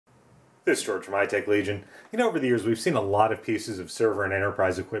This is George from iTech Legion. You know, over the years we've seen a lot of pieces of server and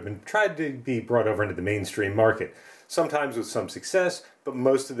enterprise equipment tried to be brought over into the mainstream market. Sometimes with some success, but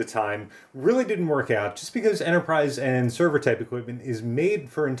most of the time really didn't work out just because enterprise and server type equipment is made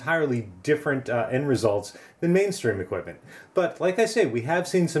for entirely different end results than mainstream equipment. But like I say, we have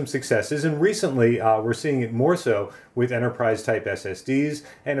seen some successes, and recently we're seeing it more so with enterprise type SSDs,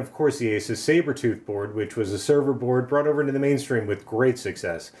 and of course the Asus Sabertooth board, which was a server board brought over into the mainstream with great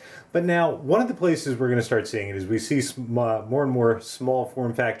success. But now, one of the places we're going to start seeing it is we see more and more small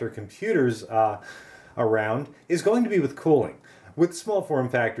form factor computers around is going to be with cooling. With small form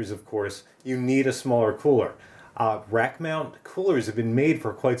factors, of course, you need a smaller cooler. Rack mount coolers have been made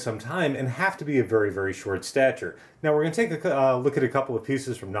for quite some time and have to be a very, very short stature. Now we're going to take a look at a couple of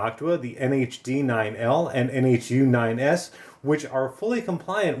pieces from Noctua, the NH-D9L and NH-U9S, which are fully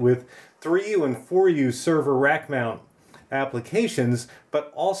compliant with 3U and 4U server rack mount applications,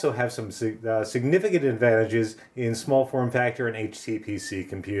 but also have some significant advantages in small form factor and HTPC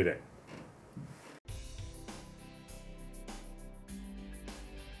computing.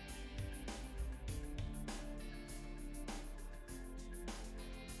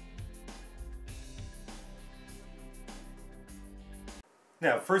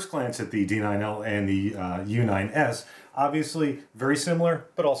 Now, at first glance at the D9L and the U9S, obviously very similar,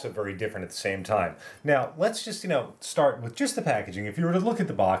 but also very different at the same time. Now, let's just, start with just the packaging. If you were to look at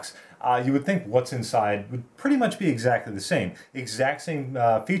the box, you would think what's inside would pretty much be exactly the same. Exact same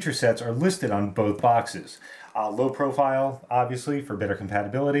feature sets are listed on both boxes. Low profile, obviously, for better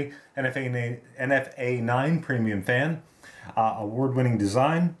compatibility. NFA 9 premium fan. Award-winning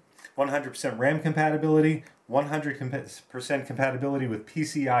design. 100% RAM compatibility. 100% compatibility with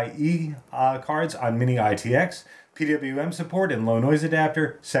PCIe cards on mini-ITX, PWM support and low noise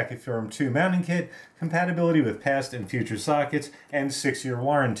adapter, Secufirm 2 mounting kit, compatibility with past and future sockets, and 6-year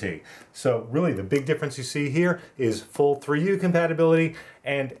warranty. So really the big difference you see here is full 3U compatibility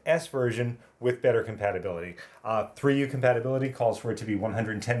and S version with better compatibility. 3U compatibility calls for it to be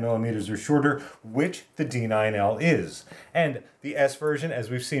 110 millimeters or shorter, which the D9L is. And the S version,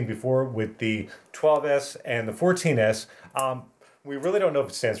 as we've seen before with the 12S and the 14S, we really don't know if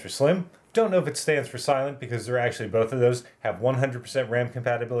it stands for slim. Don't know if it stands for silent, because they're actually, both of those have 100% RAM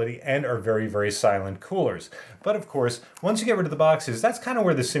compatibility and are very, very silent coolers. But of course, once you get rid of the boxes, that's kind of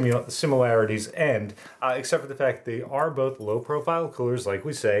where the similarities end, except for the fact they are both low profile coolers, like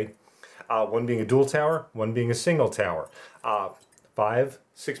we say, one being a dual tower, one being a single tower. 5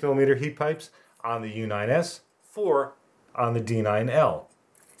 6mm heat pipes on the U9S, 4 on the D9L.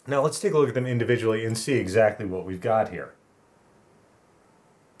 Now let's take a look at them individually and see exactly what we've got here.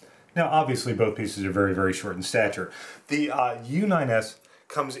 Now, obviously, both pieces are very, very short in stature. The U9S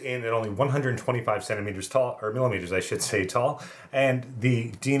comes in at only 125 centimeters tall, or millimeters, I should say, tall, and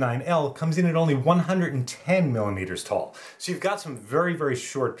the D9L comes in at only 110 millimeters tall. So you've got some very, very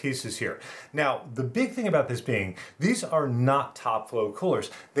short pieces here. Now, the big thing about this being, these are not top flow coolers.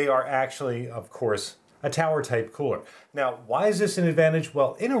 They are actually, of course, a tower type cooler. Now, why is this an advantage?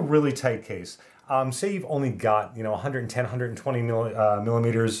 Well, in a really tight case, say you've only got 110, 120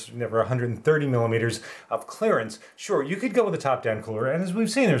 millimeters, or 130 millimeters of clearance. Sure, you could go with a top-down cooler, and as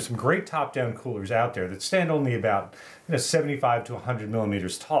we've seen, there's some great top-down coolers out there that stand only about 75 to 100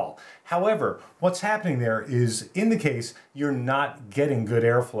 millimeters tall. However, what's happening there is, in the case, you're not getting good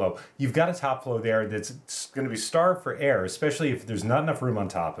airflow. You've got a top flow there that's going to be starved for air, especially if there's not enough room on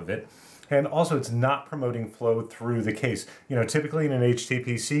top of it. And also, it's not promoting flow through the case. Typically in an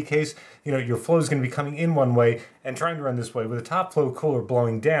HTPC case, your flow is going to be coming in one way and trying to run this way. With a top flow cooler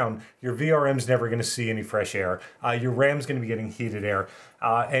blowing down, your VRM's never going to see any fresh air. Your RAM's going to be getting heated air,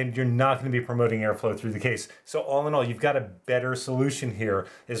 and you're not going to be promoting airflow through the case. So all in all, you've got a better solution here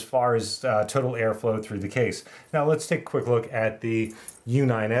as far as total airflow through the case. Now let's take a quick look at the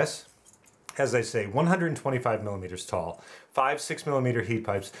U9S. As I say, 125 millimeters tall, 5 6mm heat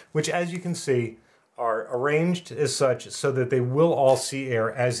pipes, which, as you can see, are arranged as such so that they will all see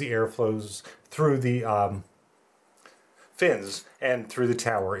air as the air flows through the fins and through the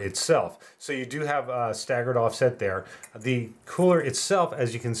tower itself. So you do have a staggered offset there. The cooler itself,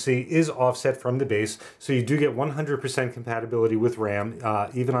 as you can see, is offset from the base, so you do get 100% compatibility with RAM,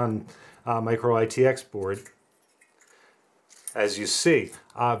 even on micro ITX board. As you see,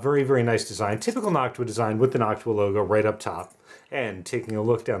 very, very nice design. Typical Noctua design with the Noctua logo right up top. And taking a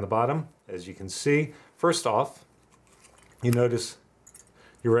look down the bottom, as you can see, first off, you notice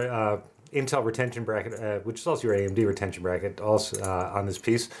your Intel retention bracket, which is also your AMD retention bracket, also on this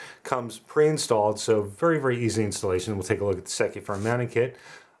piece, comes pre-installed, so very, very easy installation. We'll take a look at the Secufirm mounting kit.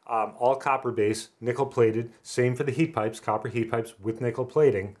 all copper base, nickel plated, same for the heat pipes, copper heat pipes with nickel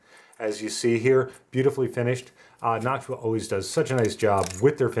plating. As you see here, beautifully finished. Noctua always does such a nice job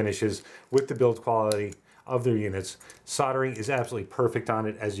with their finishes, with the build quality of their units. Soldering is absolutely perfect on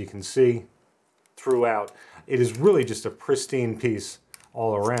it, as you can see throughout. It is really just a pristine piece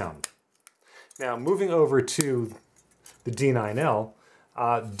all around. Now moving over to the D9L,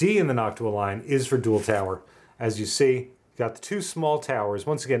 D in the Noctua line is for dual tower. As you see, you've got the two small towers,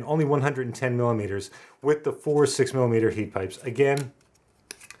 once again only 110 millimeters, with the 4 6mm heat pipes. Again,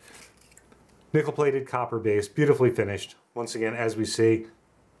 nickel plated, copper base, beautifully finished. Once again, as we see,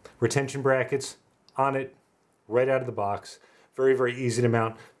 retention brackets on it right out of the box. Very, very easy to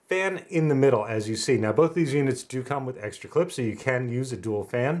mount. Fan in the middle, as you see. Now both these units do come with extra clips, so you can use a dual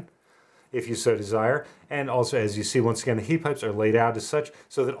fan if you so desire. And also, as you see, once again, the heat pipes are laid out as such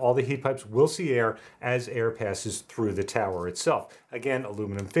so that all the heat pipes will see air as air passes through the tower itself. Again,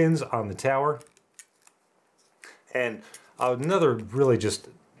 aluminum fins on the tower. And another really just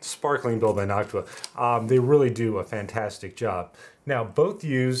sparkling build by Noctua. They really do a fantastic job. Now, both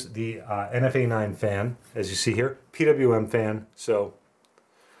use the NFA9 fan, as you see here, PWM fan, so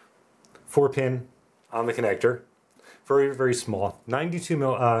 4-pin on the connector. Very, very small, 92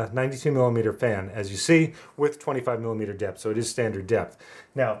 millimeter fan, as you see, with 25 millimeter depth, so it is standard depth.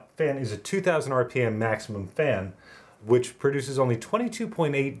 Now, fan is a 2000 RPM maximum fan, which produces only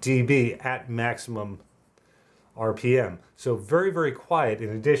 22.8 dB at maximum RPM, so very, very quiet in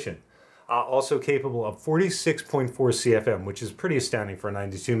addition. Also capable of 46.4 CFM, which is pretty astounding for a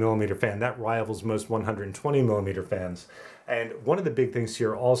 92 millimeter fan. That rivals most 120 millimeter fans. And one of the big things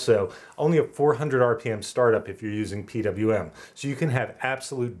here also, only a 400 RPM startup if you're using PWM. So you can have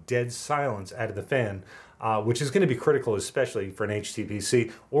absolute dead silence out of the fan, which is going to be critical, especially for an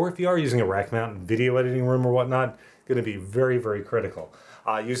HTPC, or if you are using a rack mount video editing room or whatnot, going to be very, very critical.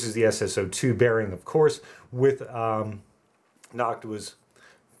 Uses the SSO2 bearing, of course, with Noctua's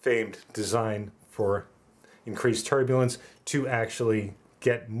famed design for increased turbulence to actually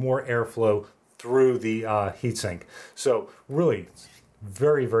get more airflow through the heatsink. So really,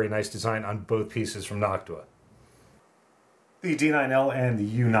 very, very nice design on both pieces from Noctua. The D9L and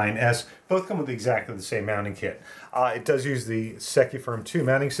the U9S both come with exactly the same mounting kit. It does use the Secufirm 2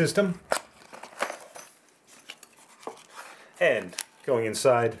 mounting system. And going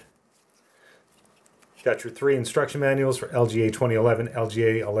inside, got your 3 instruction manuals for LGA 2011,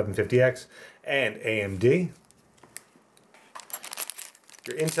 LGA 1150X, and AMD.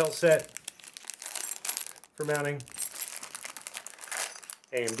 Your Intel set for mounting.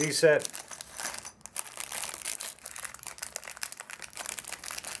 AMD set.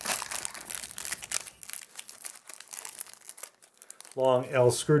 Long L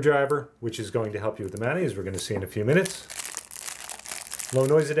screwdriver, which is going to help you with the mounting, as we're going to see in a few minutes. Low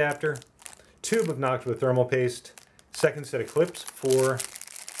noise adapter. Tube of Noctua thermal paste, second set of clips for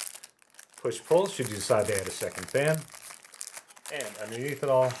push-pull should you decide to add a second fan, and underneath it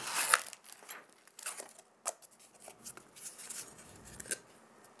all,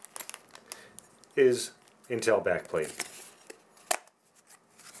 is Intel backplate.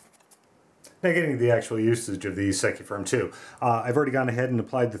 Now getting to the actual usage of the Secufirm 2. I've already gone ahead and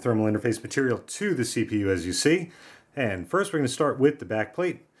applied the thermal interface material to the CPU, as you see, and first we're going to start with the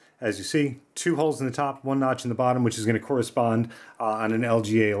backplate. As you see, 2 holes in the top, 1 notch in the bottom, which is going to correspond on an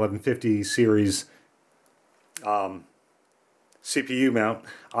LGA 1150 series CPU mount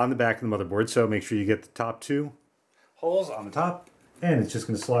on the back of the motherboard. So make sure you get the top 2 holes on the top, and it's just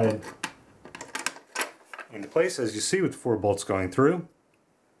going to slide into place, as you see, with 4 bolts going through.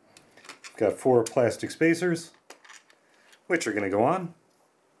 Got 4 plastic spacers, which are going to go on.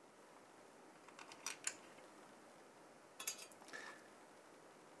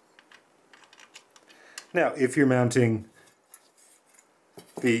 Now, if you're mounting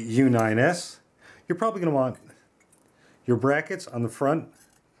the U9S, you're probably going to want your brackets on the front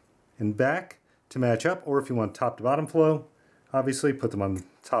and back to match up, or if you want top to bottom flow, obviously put them on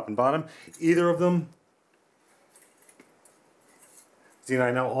top and bottom. Either of them,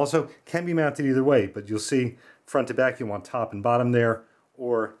 D9L also can be mounted either way, but you'll see front to back you want top and bottom there,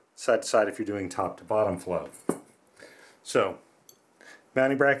 or side to side if you're doing top to bottom flow. So,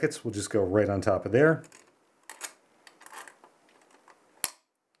 mounting brackets will just go right on top of there.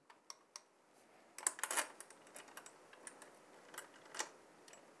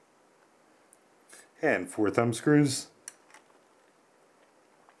 And 4 thumb screws.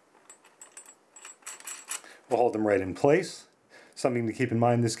 We'll hold them right in place. Something to keep in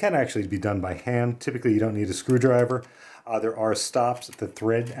mind, this can actually be done by hand. Typically you don't need a screwdriver. There are stops. The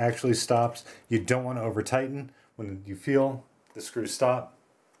thread actually stops. You don't want to over tighten. When you feel the screw stop,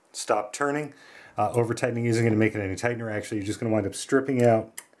 stop turning. Over tightening isn't going to make it any tighter. Actually, you're just going to wind up stripping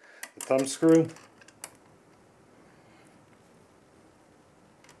out the thumb screw.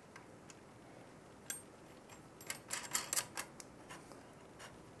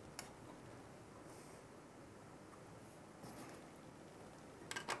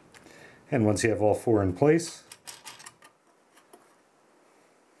 And once you have all four in place,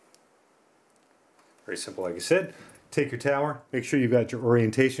 very simple, like I said, take your tower, make sure you've got your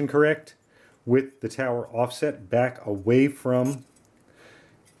orientation correct with the tower offset back away from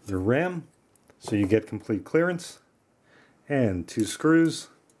your RAM so you get complete clearance, and 2 screws.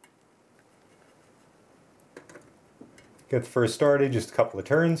 Get the first started, just a couple of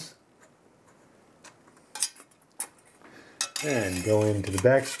turns, and go into the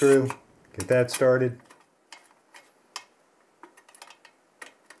back screw. Get that started.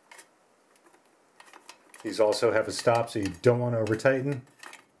 These also have a stop, so you don't want to over tighten.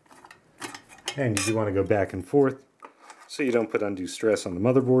 And you do want to go back and forth so you don't put undue stress on the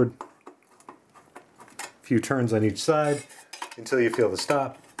motherboard. A few turns on each side until you feel the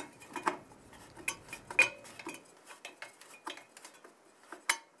stop.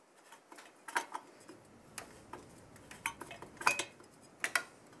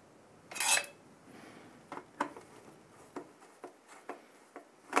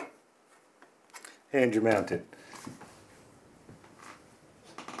 And you're mounted.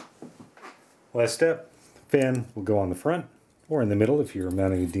 Last step, fan will go on the front or in the middle if you're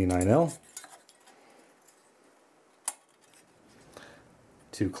mounting a D9L.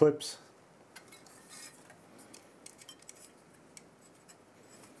 2 clips.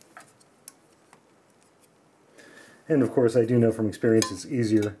 And of course I do know from experience it's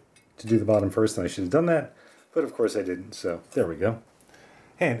easier to do the bottom first, and I should have done that, but of course I didn't, so there we go.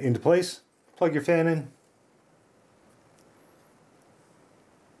 And into place. Plug your fan in.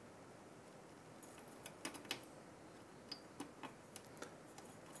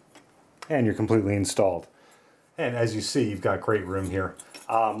 And you're completely installed. And as you see, you've got great room here.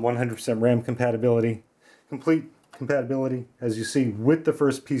 100% RAM compatibility, complete compatibility, as you see, with the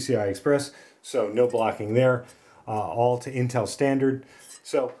first PCI Express, so no blocking there, all to Intel standard.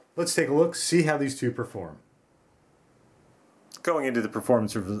 So let's take a look, see how these two perform. Going into the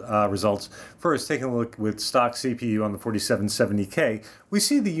performance results, first taking a look with stock CPU on the 4770K, we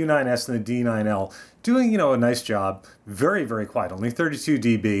see the U9S and the D9L doing, a nice job, very, very quiet, only 32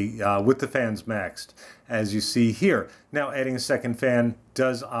 dB with the fans maxed, as you see here. Now adding a second fan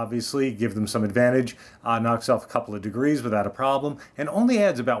does obviously give them some advantage, knocks off a couple of degrees without a problem, and only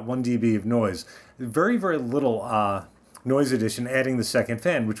adds about 1 dB of noise. Very, very little noise addition adding the second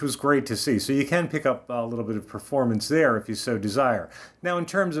fan, which was great to see. So you can pick up a little bit of performance there if you so desire. Now in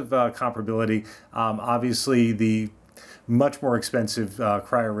terms of comparability, obviously the much more expensive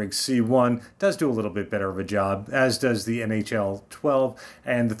CryoRig C1 does do a little bit better of a job, as does the NHL12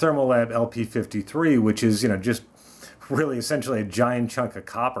 and the Thermolab LP53, which is, just really essentially a giant chunk of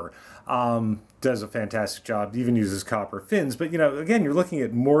copper. Does a fantastic job, even uses copper fins, but again, you're looking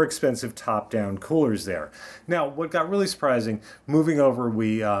at more expensive top-down coolers there. Now, what got really surprising, moving over,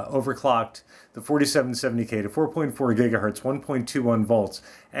 we overclocked the 4770K to 4.4 gigahertz, 1.21 volts,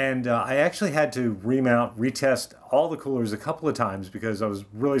 and I actually had to remount, retest all the coolers a couple of times because I was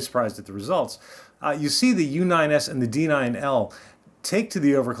really surprised at the results. You see the U9S and the D9L take to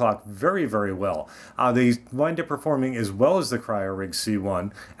the overclock very, very well. They wind up performing as well as the CryoRig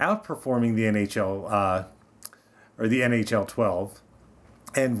C1, outperforming the NHL or the NHL12,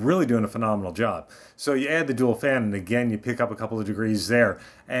 and really doing a phenomenal job. So you add the dual fan, and again, you pick up a couple of degrees there,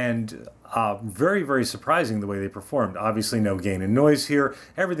 and very, very surprising the way they performed. Obviously no gain in noise here.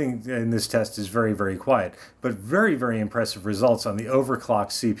 Everything in this test is very, very quiet, but very, very impressive results on the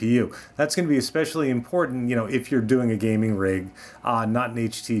overclocked CPU. That's going to be especially important, if you're doing a gaming rig, not an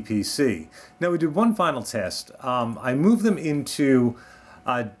HTPC. Now we did one final test. I moved them into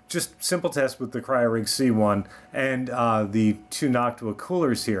just simple test with the CryoRig C1 and the 2 Noctua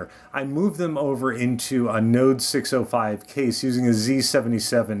coolers here. I moved them over into a Node 605 case using a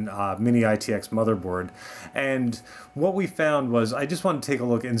Z77 mini ITX motherboard. And what we found was, I just wanted to take a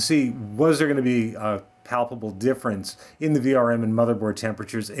look and see, was there going to be a palpable difference in the VRM and motherboard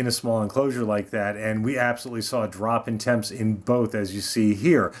temperatures in a small enclosure like that, and we absolutely saw a drop in temps in both, as you see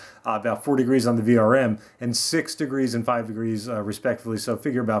here, about 4 degrees on the VRM and 6 degrees and 5 degrees respectively, so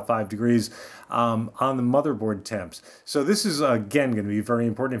figure about 5 degrees on the motherboard temps. So this is again going to be very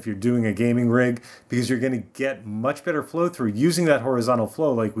important if you're doing a gaming rig, because you're going to get much better flow through using that horizontal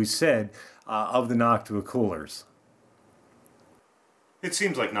flow, like we said, of the Noctua coolers. It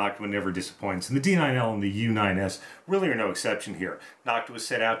seems like Noctua never disappoints, and the D9L and the U9S really are no exception here. Noctua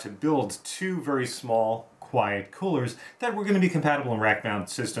set out to build two very small, quiet coolers that were going to be compatible in rack mount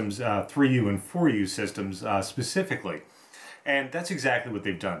systems, 3U and 4U systems specifically. And that's exactly what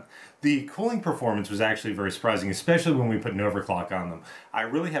they've done. The cooling performance was actually very surprising, especially when we put an overclock on them. I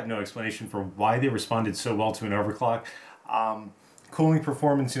really have no explanation for why they responded so well to an overclock. Cooling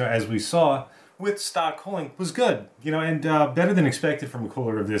performance, as we saw, with stock cooling was good, and better than expected from a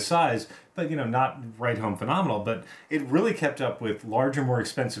cooler of this size, but not right home phenomenal, but it really kept up with larger, more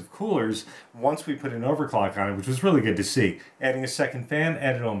expensive coolers once we put an overclock on it, which was really good to see. Adding a second fan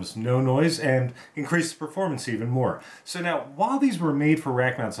added almost no noise and increased the performance even more. So now, while these were made for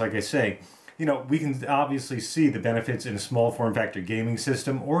rack mounts, like I say, we can obviously see the benefits in a small form factor gaming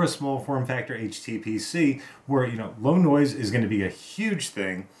system or a small form factor HTPC where, low noise is going to be a huge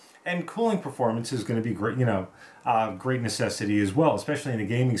thing. And cooling performance is going to be great, great necessity as well, especially in a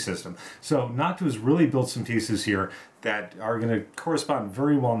gaming system. So Noctua has really built some pieces here that are going to correspond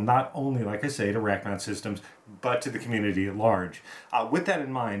very well, not only, like I say, to rack mount systems, but to the community at large. With that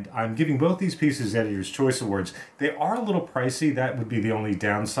in mind, I'm giving both these pieces Editor's Choice Awards. They are a little pricey. That would be the only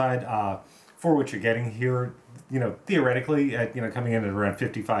downside for what you're getting here, theoretically, at, coming in at around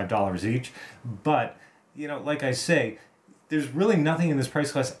 $55 each. But, like I say, there's really nothing in this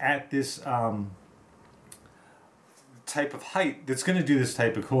price class at this type of height that's going to do this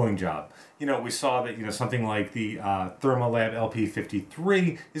type of cooling job. We saw that, something like the Thermolab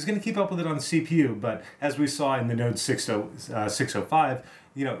LP53 is going to keep up with it on the CPU, but as we saw in the Node 605,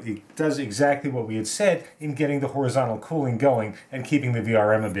 it does exactly what we had said in getting the horizontal cooling going and keeping the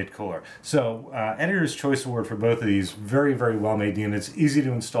VRM a bit cooler. So, Editor's Choice Award for both of these. Very, very well-made units, easy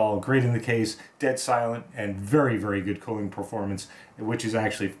to install, great in the case, dead silent, and very, very good cooling performance, which is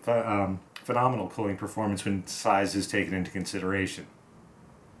actually phenomenal cooling performance when size is taken into consideration.